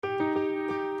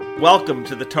Welcome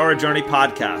to the Torah Journey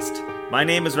Podcast. My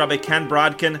name is Rabbi Ken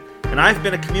Brodkin, and I've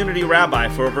been a community rabbi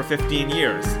for over 15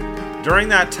 years. During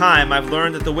that time, I've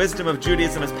learned that the wisdom of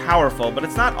Judaism is powerful, but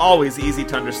it's not always easy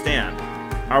to understand.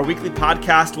 Our weekly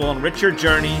podcast will enrich your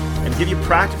journey and give you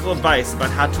practical advice about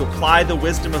how to apply the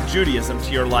wisdom of Judaism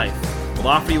to your life. We'll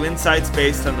offer you insights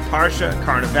based on the Parsha,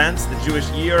 current events, the Jewish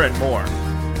year, and more.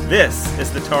 This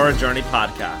is the Torah Journey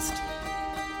Podcast.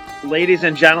 Ladies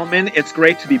and gentlemen, it's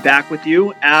great to be back with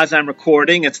you. As I'm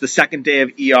recording, it's the second day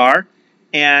of ER,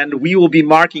 and we will be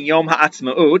marking Yom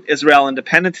HaAtzmaut, Israel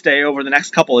Independence Day, over the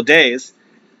next couple of days.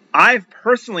 I've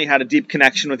personally had a deep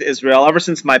connection with Israel ever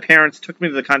since my parents took me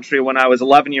to the country when I was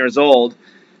 11 years old.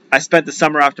 I spent the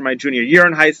summer after my junior year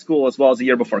in high school, as well as a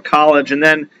year before college, and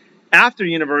then after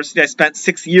university, I spent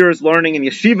 6 years learning in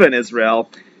yeshiva in Israel.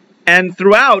 And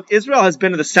throughout, Israel has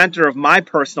been at the center of my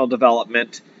personal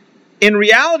development. In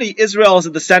reality, Israel is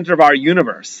at the center of our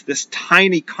universe. This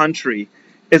tiny country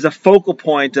is a focal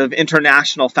point of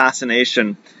international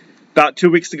fascination. About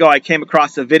 2 weeks ago, I came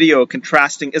across a video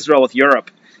contrasting Israel with Europe.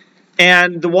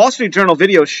 And the Wall Street Journal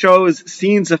video shows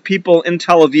scenes of people in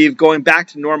Tel Aviv going back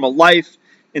to normal life,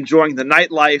 enjoying the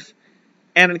nightlife.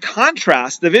 And in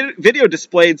contrast, the video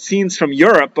displayed scenes from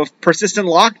Europe of persistent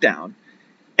lockdown.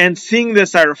 And seeing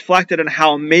this, I reflected on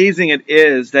how amazing it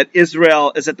is that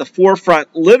Israel is at the forefront,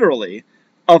 literally,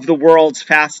 of the world's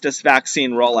fastest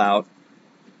vaccine rollout.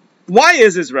 Why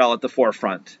is Israel at the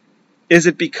forefront? Is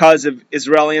it because of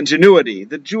Israeli ingenuity,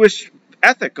 the Jewish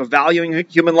ethic of valuing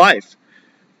human life?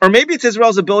 Or maybe it's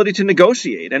Israel's ability to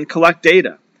negotiate and collect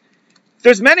data.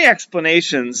 There's many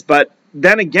explanations, but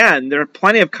then again, there are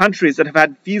plenty of countries that have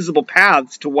had feasible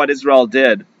paths to what Israel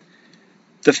did.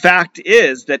 The fact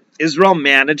is that Israel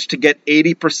managed to get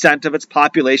 80% of its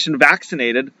population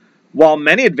vaccinated, while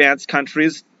many advanced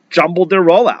countries jumbled their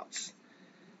rollouts.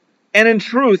 And in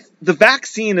truth, the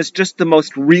vaccine is just the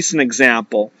most recent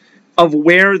example of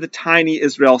where the tiny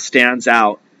Israel stands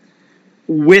out.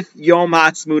 With Yom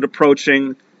HaAtzmaut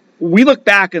approaching, we look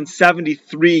back on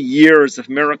 73 years of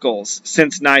miracles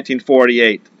since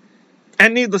 1948.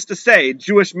 And needless to say,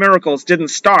 Jewish miracles didn't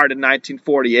start in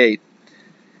 1948.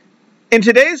 In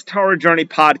today's Torah Journey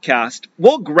podcast,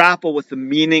 we'll grapple with the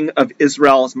meaning of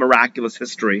Israel's miraculous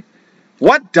history.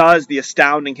 What does the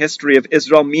astounding history of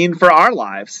Israel mean for our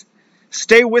lives?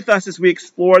 Stay with us as we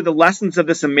explore the lessons of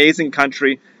this amazing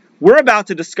country. We're about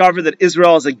to discover that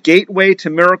Israel is a gateway to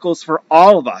miracles for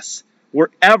all of us,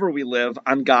 wherever we live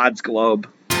on God's globe.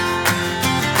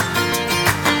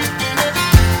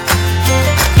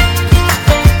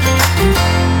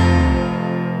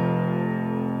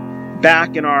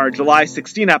 Back in our July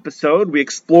 16 episode, we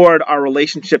explored our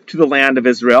relationship to the land of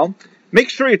Israel. Make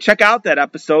sure you check out that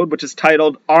episode, which is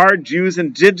titled, Are Jews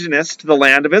Indigenous to the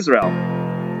Land of Israel?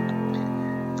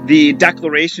 The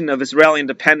Declaration of Israeli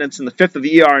Independence in the 5th of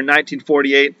Iyar in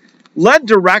 1948 led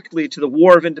directly to the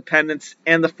War of Independence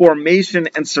and the formation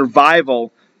and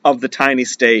survival of the tiny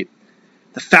state.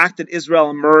 The fact that Israel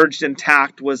emerged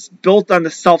intact was built on the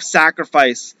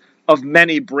self-sacrifice of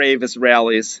many brave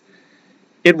Israelis.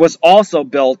 It was also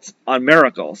built on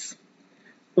miracles.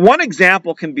 One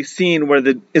example can be seen where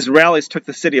the Israelis took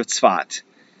the city of Tzfat.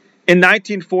 In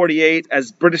 1948,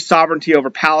 as British sovereignty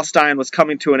over Palestine was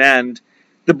coming to an end,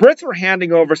 the Brits were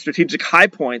handing over strategic high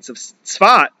points of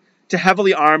Tzfat to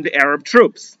heavily armed Arab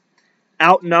troops.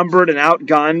 Outnumbered and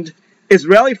outgunned,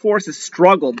 Israeli forces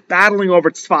struggled, battling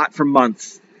over Tzfat for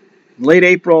months. In late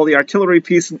April, the artillery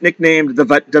piece nicknamed the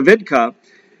Davidka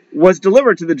was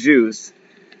delivered to the Jews.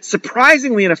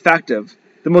 Surprisingly ineffective,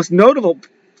 the most notable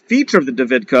feature of the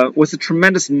Davidka was the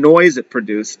tremendous noise it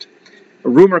produced. A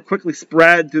rumor quickly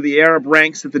spread through the Arab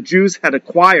ranks that the Jews had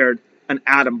acquired an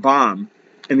atom bomb,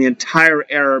 and the entire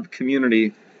Arab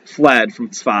community fled from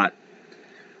Tzfat.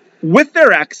 With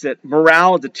their exit,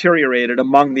 morale deteriorated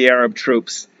among the Arab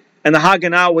troops, and the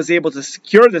Haganah was able to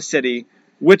secure the city,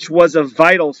 which was of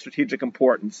vital strategic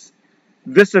importance.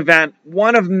 This event,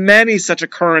 one of many such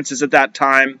occurrences at that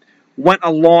time, went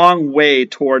a long way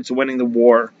towards winning the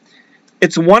war.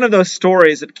 It's one of those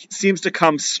stories that seems to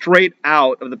come straight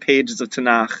out of the pages of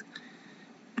Tanakh.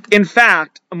 In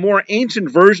fact, a more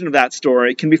ancient version of that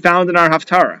story can be found in our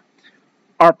Haftarah.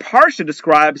 Our Parsha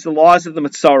describes the laws of the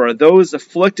Metzora, those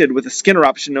afflicted with a skin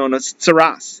eruption known as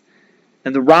tsaras.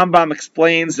 And the Rambam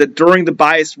explains that during the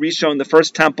Bayis Rishon, the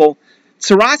first temple,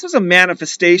 tsaras was a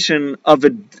manifestation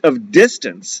of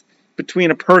distance between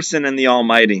a person and the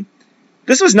Almighty.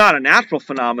 This was not a natural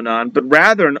phenomenon, but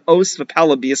rather an os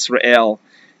v'pela b'Yisrael,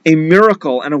 a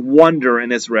miracle and a wonder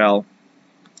in Israel.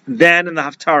 Then, in the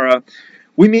Haftarah,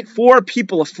 we meet 4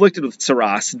 people afflicted with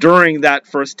tsaras during that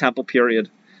first temple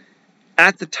period.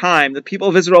 At the time, the people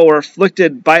of Israel were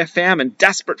afflicted by a famine,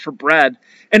 desperate for bread.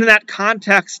 And in that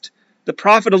context, the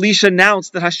prophet Elisha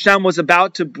announced that Hashem was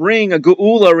about to bring a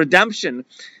geula, redemption.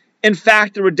 In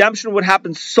fact, the redemption would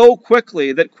happen so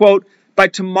quickly that, quote, by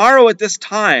tomorrow at this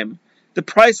time, the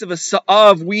price of a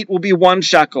sa'ah of wheat will be 1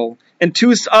 shekel, and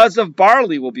 2 sa'ahs of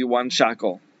barley will be 1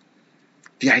 shekel.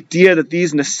 The idea that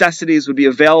these necessities would be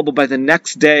available by the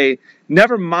next day,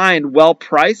 never mind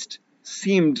well-priced,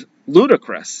 seemed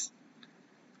ludicrous.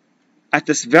 At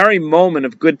this very moment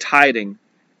of good tiding,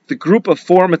 the group of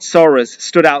 4 Mitzoras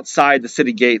stood outside the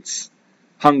city gates,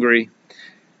 hungry.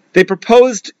 They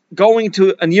proposed going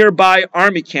to a nearby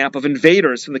army camp of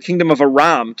invaders from the kingdom of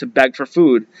Aram to beg for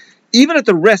food, even at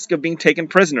the risk of being taken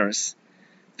prisoners.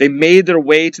 They made their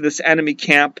way to this enemy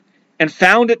camp and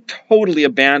found it totally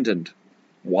abandoned.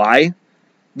 Why?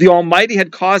 The Almighty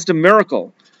had caused a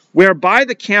miracle, whereby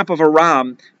the camp of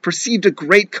Aram perceived a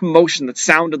great commotion that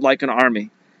sounded like an army.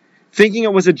 Thinking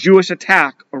it was a Jewish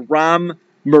attack, Aram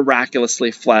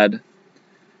miraculously fled.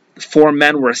 The 4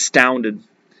 men were astounded.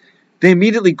 They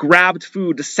immediately grabbed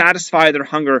food to satisfy their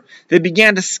hunger. They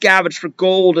began to scavenge for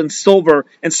gold and silver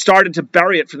and started to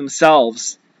bury it for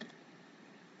themselves.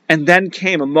 And then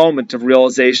came a moment of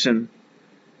realization.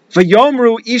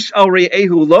 Vayomru ish al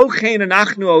re'ehu lo chen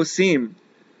anachnu osim.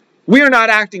 We are not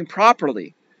acting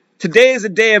properly. Today is a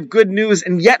day of good news,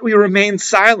 and yet we remain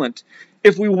silent.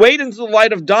 If we wait until the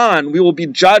light of dawn, we will be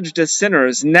judged as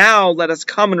sinners. Now let us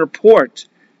come and report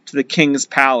to the king's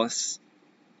palace.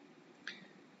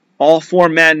 All 4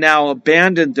 men now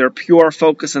abandoned their pure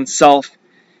focus on self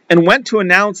and went to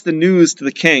announce the news to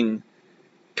the king.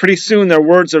 Pretty soon their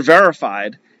words are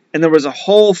verified, and there was a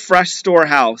whole fresh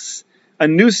storehouse, a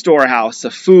new storehouse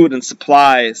of food and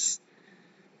supplies.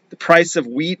 The price of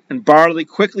wheat and barley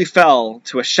quickly fell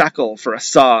to 1 shekel for a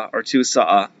sa'ah or 2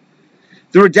 sa'ah.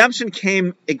 The redemption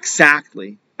came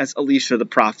exactly as Elisha the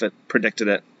prophet predicted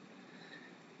it.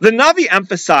 The Navi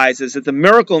emphasizes that the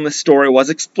miracle in this story was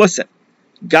explicit.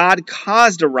 God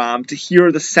caused Aram to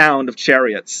hear the sound of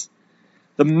chariots.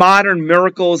 The modern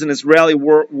miracles in Israeli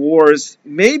wars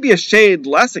may be a shade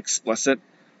less explicit,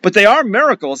 but they are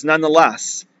miracles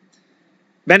nonetheless.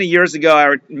 Many years ago,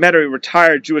 I met a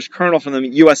retired Jewish colonel from the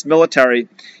U.S. military.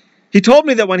 He told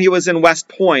me that when he was in West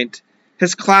Point,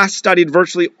 his class studied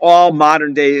virtually all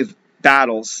modern-day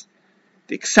battles.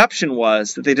 The exception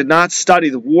was that they did not study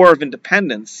the War of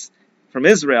Independence from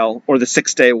Israel or the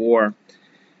Six-Day War.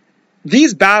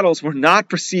 These battles were not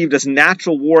perceived as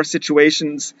natural war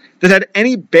situations that had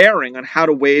any bearing on how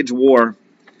to wage war.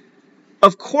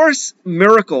 Of course,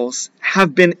 miracles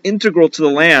have been integral to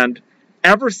the land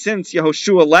ever since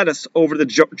Yehoshua led us over the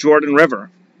Jordan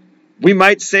River. We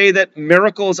might say that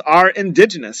miracles are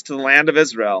indigenous to the land of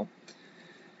Israel.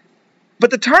 But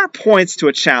the Torah points to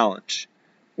a challenge.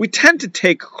 We tend to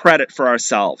take credit for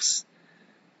ourselves.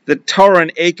 The Torah in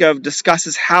Eikev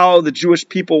discusses how the Jewish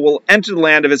people will enter the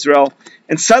land of Israel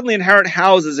and suddenly inherit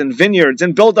houses and vineyards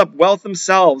and build up wealth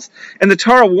themselves. And the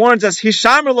Torah warns us,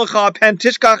 Hishamar lecha pen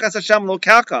tishkach es Hashem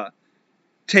lokecha.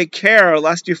 Take care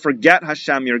lest you forget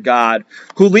Hashem your God,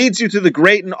 who leads you through the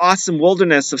great and awesome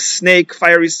wilderness of snake,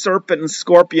 fiery serpent, and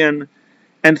scorpion,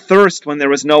 and thirst when there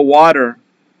was no water,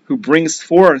 who brings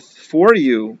forth for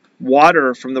you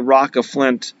water from the rock of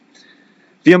flint.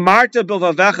 V'yamarta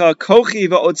bilvavecha kochi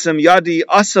v'otzem yadi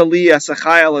asali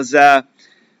esachayel hazeh.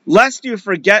 Lest you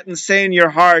forget and say in your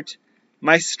heart,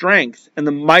 my strength and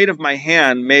the might of my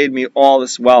hand made me all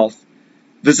this wealth.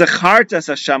 V'zachartas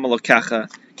Hashem elokecha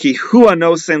ki hu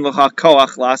anosein lecha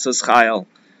koach lasos chayil.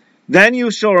 Then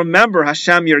you shall remember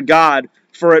Hashem your God,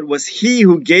 for it was He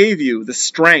who gave you the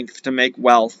strength to make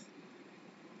wealth.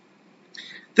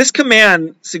 This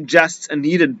command suggests a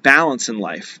needed balance in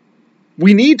life.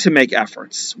 We need to make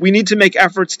efforts. We need to make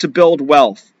efforts to build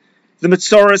wealth. The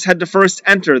Mitzoras had to first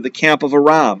enter the camp of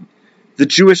Aram. The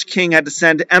Jewish king had to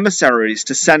send emissaries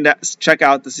to check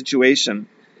out the situation.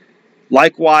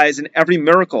 Likewise, in every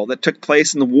miracle that took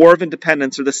place in the War of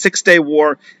Independence or the Six-Day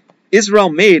War, Israel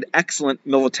made excellent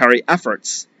military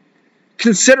efforts.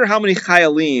 Consider how many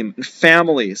chayalim and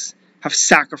families have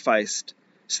sacrificed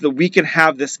so that we can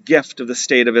have this gift of the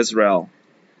state of Israel.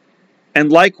 And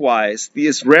likewise, the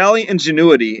Israeli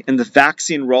ingenuity in the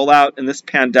vaccine rollout in this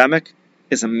pandemic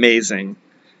is amazing.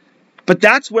 But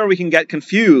that's where we can get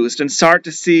confused and start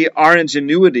to see our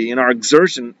ingenuity and our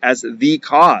exertion as the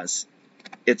cause.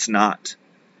 It's not.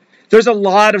 There's a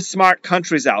lot of smart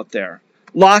countries out there,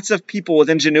 lots of people with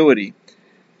ingenuity.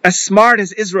 As smart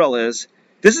as Israel is,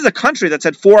 this is a country that's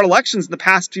had 4 elections in the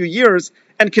past few years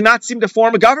and cannot seem to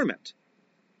form a government.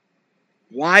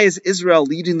 Why is Israel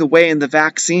leading the way in the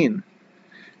vaccine?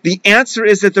 The answer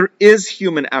is that there is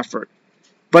human effort.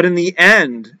 But in the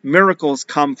end, miracles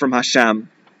come from Hashem.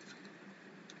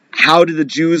 How did the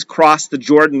Jews cross the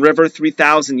Jordan River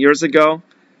 3,000 years ago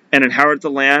and inherit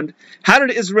the land? How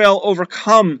did Israel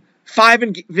overcome 5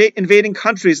 invading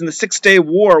countries in the Six-Day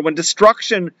War when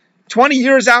destruction 20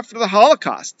 years after the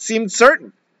Holocaust seemed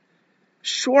certain?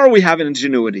 Sure, we have an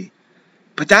ingenuity,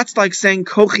 but that's like saying,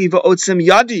 Kochi v'otzim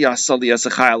yadi yasali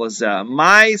yasachayil hazeh.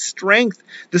 My strength,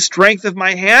 the strength of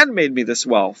my hand made me this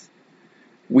wealth.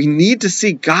 We need to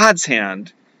see God's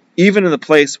hand, even in the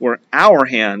place where our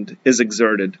hand is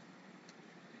exerted.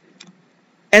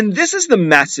 And this is the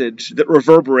message that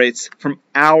reverberates from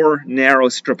our narrow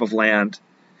strip of land.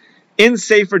 In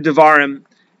Sefer Devarim,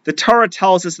 the Torah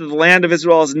tells us that the land of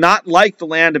Israel is not like the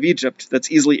land of Egypt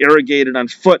that's easily irrigated on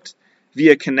foot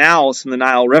via canals from the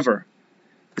Nile River.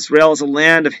 Israel is a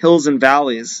land of hills and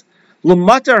valleys.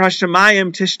 L'matar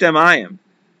hashamayim tishdemayim.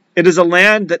 It is a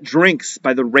land that drinks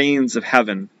by the rains of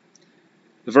heaven.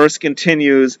 The verse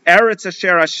continues, Eretz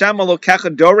asher Hashem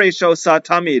Elokecha doresh osa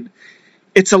tamid.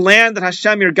 It's a land that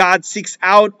Hashem, your God, seeks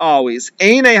out always.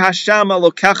 Einei Hashem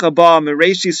Elokecha ba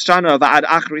mereshis shana v'ad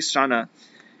achris shana.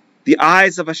 The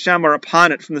eyes of Hashem are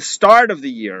upon it from the start of the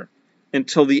year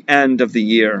until the end of the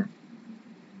year.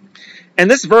 And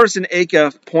this verse in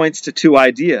Eikev points to 2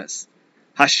 ideas.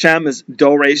 Hashem is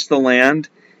doresh the land,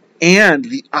 and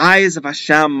the eyes of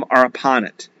Hashem are upon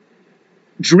it.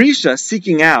 Drisha,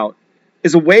 seeking out,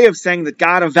 is a way of saying that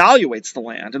God evaluates the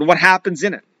land and what happens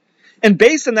in it. And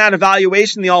based on that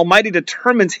evaluation, the Almighty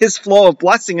determines His flow of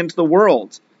blessing into the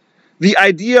world. The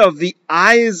idea of the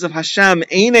eyes of Hashem,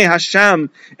 Einei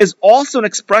Hashem, is also an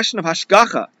expression of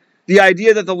Hashgacha, the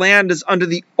idea that the land is under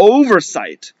the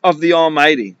oversight of the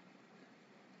Almighty.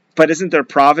 But isn't there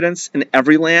providence in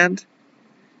every land?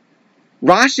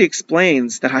 Rashi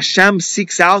explains that Hashem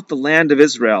seeks out the land of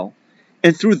Israel,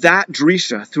 and through that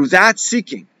drisha, through that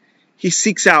seeking, He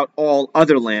seeks out all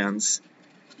other lands.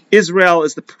 Israel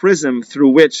is the prism through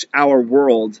which our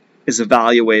world is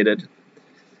evaluated.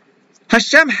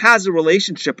 Hashem has a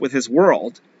relationship with His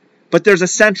world, but there's a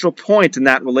central point in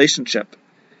that relationship.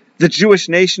 The Jewish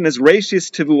nation is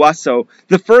Reshis Tivuaso,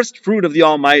 the first fruit of the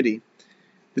Almighty.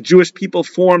 The Jewish people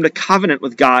formed a covenant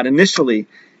with God initially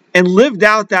and lived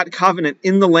out that covenant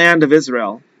in the land of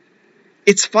Israel.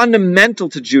 It's fundamental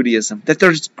to Judaism that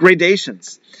there's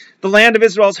gradations. The land of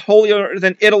Israel is holier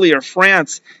than Italy or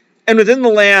France, and within the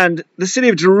land, the city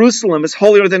of Jerusalem is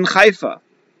holier than Haifa.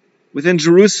 Within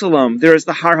Jerusalem, there is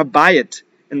the Har HaBayit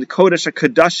and the Kodesh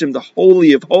HaKadoshim, the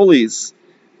Holy of Holies.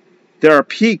 There are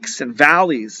peaks and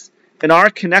valleys and our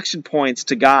connection points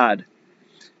to God.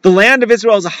 The land of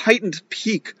Israel is a heightened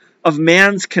peak of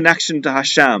man's connection to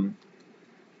Hashem.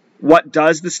 What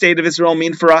does the state of Israel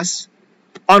mean for us?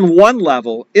 On one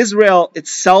level, Israel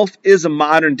itself is a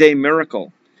modern-day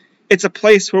miracle. It's a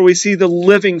place where we see the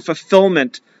living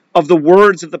fulfillment of the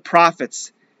words of the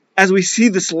prophets, as we see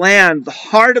this land, the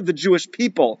heart of the Jewish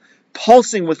people,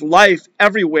 pulsing with life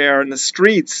everywhere in the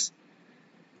streets.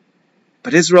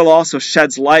 But Israel also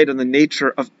sheds light on the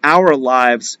nature of our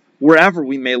lives wherever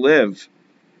we may live.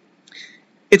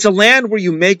 It's a land where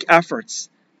you make efforts,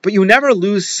 but you never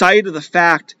lose sight of the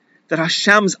fact that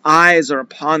Hashem's eyes are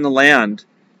upon the land.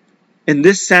 In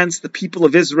this sense, the people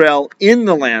of Israel in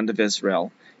the land of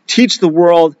Israel teach the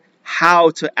world how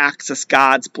to access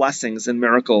God's blessings and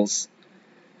miracles.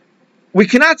 We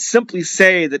cannot simply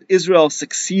say that Israel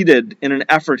succeeded in an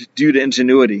effort due to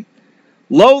ingenuity.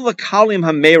 Lo lekalim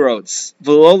hamerots,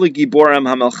 v'lo legiborim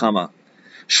hamelchama.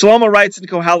 Shlomo writes in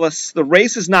Koheles, the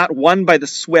race is not won by the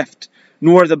swift,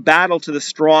 nor the battle to the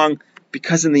strong,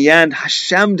 because in the end,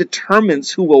 Hashem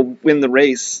determines who will win the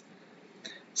race.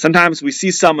 Sometimes we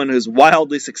see someone who's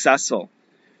wildly successful.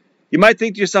 You might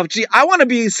think to yourself, gee, I want to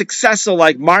be successful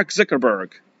like Mark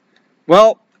Zuckerberg.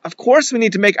 Well, of course we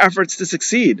need to make efforts to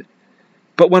succeed.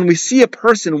 But when we see a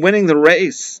person winning the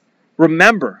race,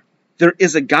 remember, there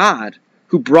is a God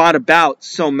who brought about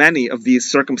so many of these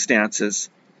circumstances.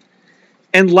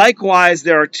 And likewise,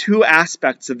 there are 2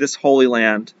 aspects of this holy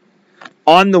land.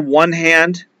 On the one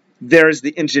hand, there is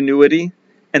the ingenuity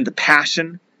and the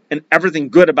passion and everything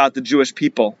good about the Jewish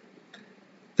people.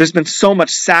 There's been so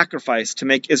much sacrifice to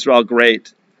make Israel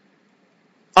great.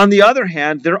 On the other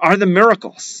hand, there are the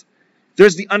miracles.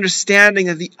 There's the understanding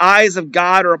that the eyes of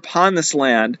God are upon this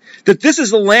land, that this is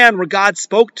the land where God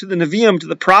spoke to the Nevi'im, to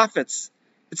the prophets.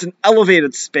 It's an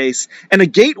elevated space and a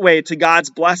gateway to God's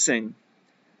blessing.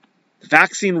 The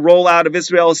vaccine rollout of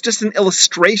Israel is just an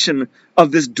illustration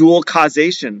of this dual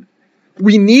causation.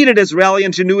 We needed Israeli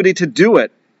ingenuity to do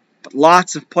it, but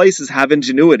lots of places have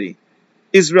ingenuity.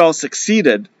 Israel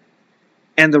succeeded,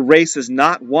 and the race is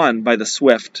not won by the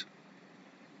swift.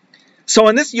 So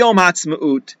on this Yom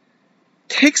Ha'atzmaut,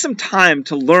 take some time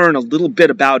to learn a little bit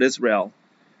about Israel,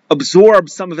 absorb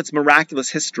some of its miraculous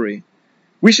history.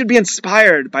 We should be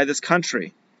inspired by this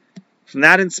country. From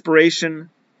that inspiration,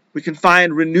 we can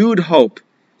find renewed hope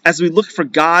as we look for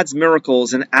God's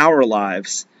miracles in our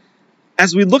lives.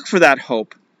 As we look for that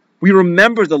hope, we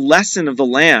remember the lesson of the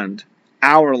land,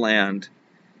 our land.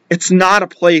 It's not a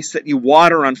place that you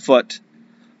water on foot.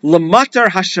 Lamatar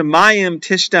hashamayim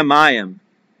tishtamayim.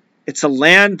 It's a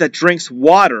land that drinks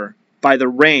water by the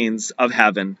rains of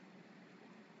heaven.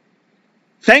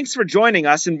 Thanks for joining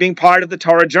us and being part of the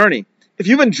Torah Journey. If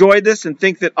you've enjoyed this and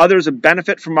think that others would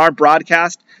benefit from our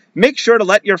broadcast, make sure to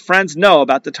let your friends know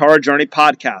about the Torah Journey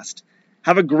podcast.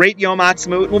 Have a great Yom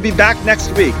Ha'atzmaut. We'll be back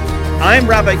next week. I'm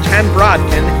Rabbi Ken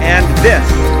Brodkin, and this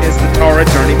is the Torah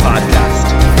Journey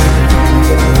podcast.